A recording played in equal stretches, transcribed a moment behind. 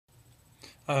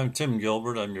I'm Tim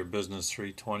Gilbert. I'm your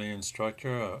BUS320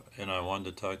 instructor, and I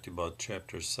wanted to talk to you about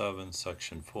Chapter 7,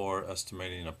 Section 4,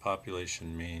 Estimating a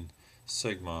Population Mean,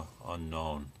 Sigma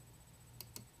Unknown.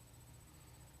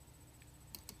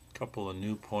 A couple of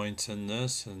new points in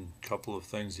this and a couple of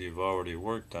things you've already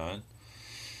worked on.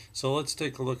 So let's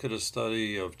take a look at a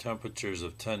study of temperatures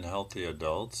of 10 healthy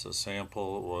adults. The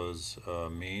sample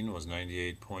mean was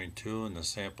 98.2 and the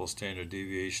sample standard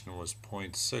deviation was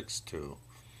 0.62.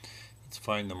 Let's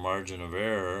find the margin of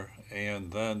error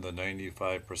and then the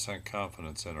 95%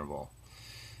 confidence interval.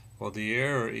 Well, the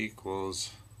error equals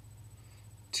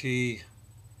T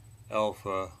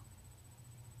alpha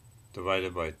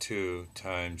divided by 2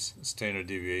 times standard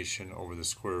deviation over the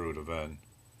square root of n.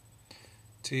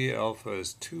 T alpha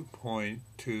is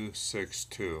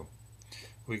 2.262.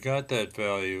 We got that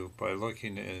value by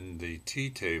looking in the T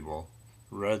table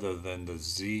rather than the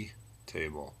Z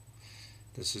table.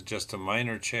 This is just a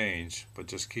minor change, but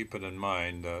just keep it in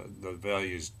mind, the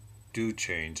values do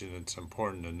change, and it's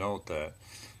important to note that.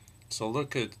 So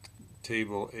look at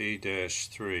table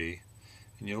A-3,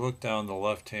 and you look down the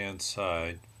left-hand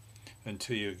side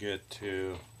until you get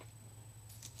to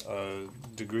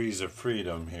degrees of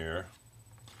freedom here,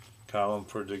 column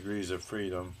for degrees of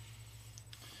freedom,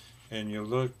 and you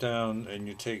look down and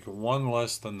you take one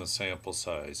less than the sample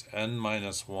size. N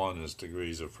minus 1 is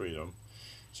degrees of freedom.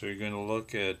 So you're going to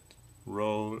look at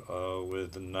row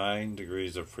with 9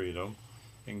 degrees of freedom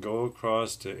and go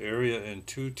across to area in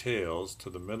 2 tails to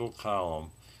the middle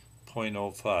column,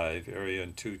 0.05, area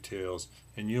in 2 tails,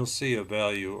 and you'll see a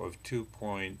value of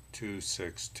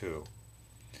 2.262.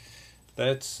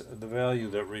 That's the value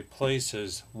that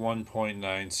replaces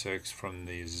 1.96 from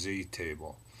the Z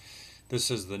table.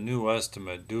 This is the new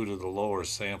estimate due to the lower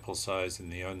sample size and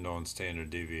the unknown standard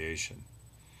deviation.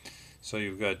 So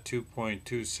you've got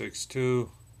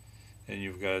 2.262 and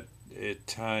you've got it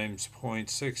times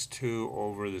 0.62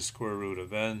 over the square root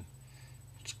of n,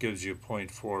 which gives you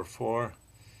 0.44.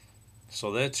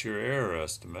 So that's your error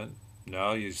estimate.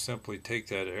 Now you simply take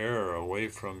that error away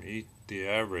from the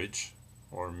average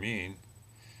or mean,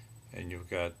 and you've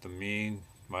got the mean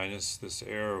minus this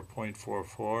error of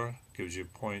 0.44 gives you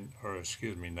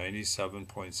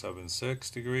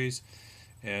 97.76 degrees,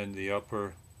 and the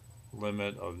upper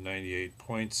limit of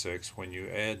 98.6 when you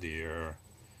add the error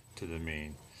to the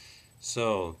mean.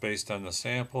 So based on the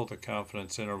sample, the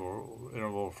confidence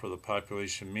interval for the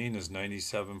population mean is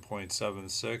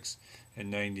 97.76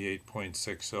 and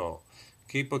 98.60.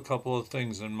 Keep a couple of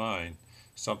things in mind.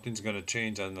 Something's going to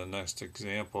change on the next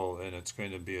example, and it's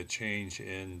going to be a change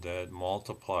in that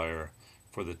multiplier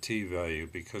for the t value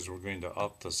because we're going to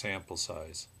up the sample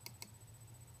size.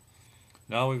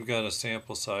 Now we've got a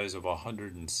sample size of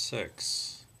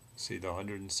 106. See the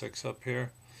 106 up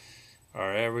here?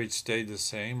 Our average stayed the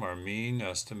same, our mean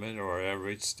estimate or our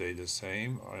average stayed the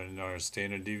same, and our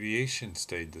standard deviation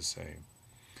stayed the same.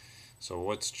 So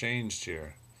what's changed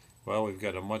here? Well, we've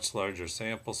got a much larger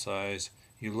sample size.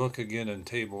 You look again in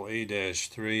table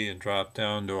A-3 and drop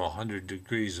down to 100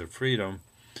 degrees of freedom.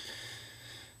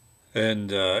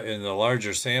 And in the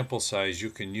larger sample size, you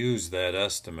can use that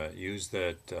estimate, use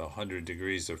that 100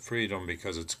 degrees of freedom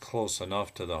because it's close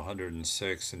enough to the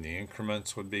 106 and the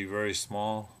increments would be very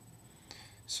small.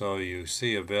 So you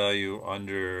see a value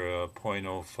under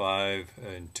 0.05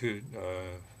 and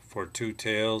for 2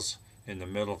 tails in the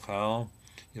middle column.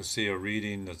 You'll see a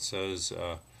reading that says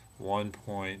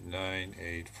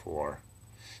 1.984.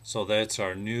 So that's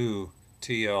our new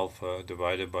T alpha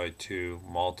divided by 2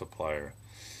 multiplier.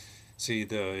 See,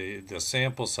 the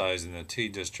sample size and the t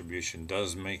distribution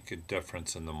does make a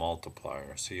difference in the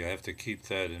multiplier. So you have to keep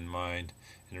that in mind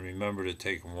and remember to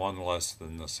take one less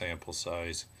than the sample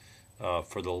size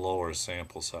for the lower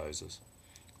sample sizes.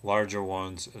 Larger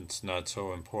ones, it's not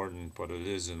so important, but it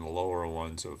is in the lower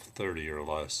ones of 30 or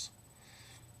less.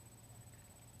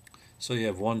 So you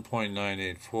have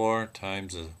 1.984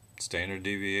 times the standard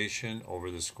deviation over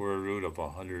the square root of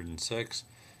 106.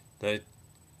 That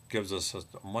gives us a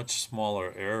much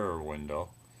smaller error window,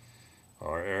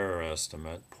 or error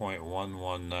estimate,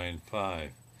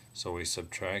 0.1195. So we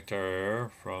subtract our error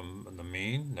from the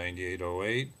mean,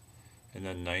 9808, and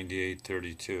then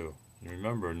 9832. And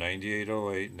remember,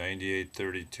 9808,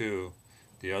 9832,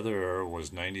 the other error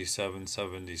was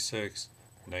 9776,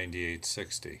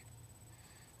 9860.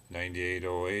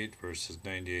 9808 versus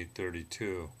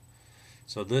 9832.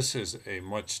 So this is a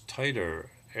much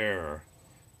tighter error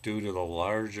due to the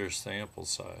larger sample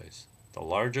size. The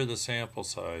larger the sample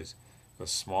size, the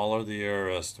smaller the error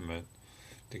estimate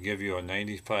to give you a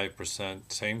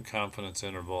 95% same confidence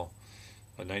interval,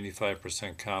 a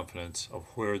 95% confidence of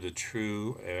where the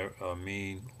true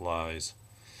mean lies.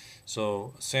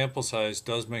 So sample size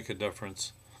does make a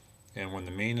difference, and when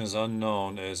the mean is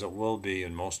unknown, as it will be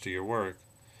in most of your work,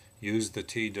 use the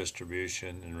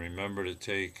t-distribution and remember to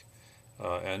take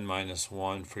n minus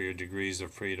 1 for your degrees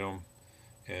of freedom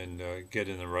and get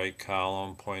in the right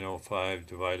column, 0.05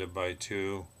 divided by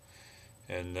 2,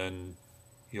 and then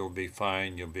you'll be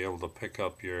fine. You'll be able to pick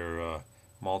up your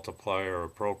multiplier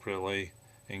appropriately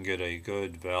and get a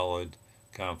good, valid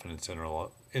confidence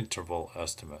interval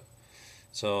estimate.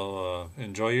 So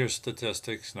enjoy your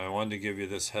statistics, and I wanted to give you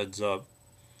this heads up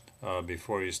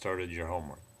before you started your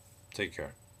homework. Take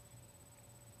care.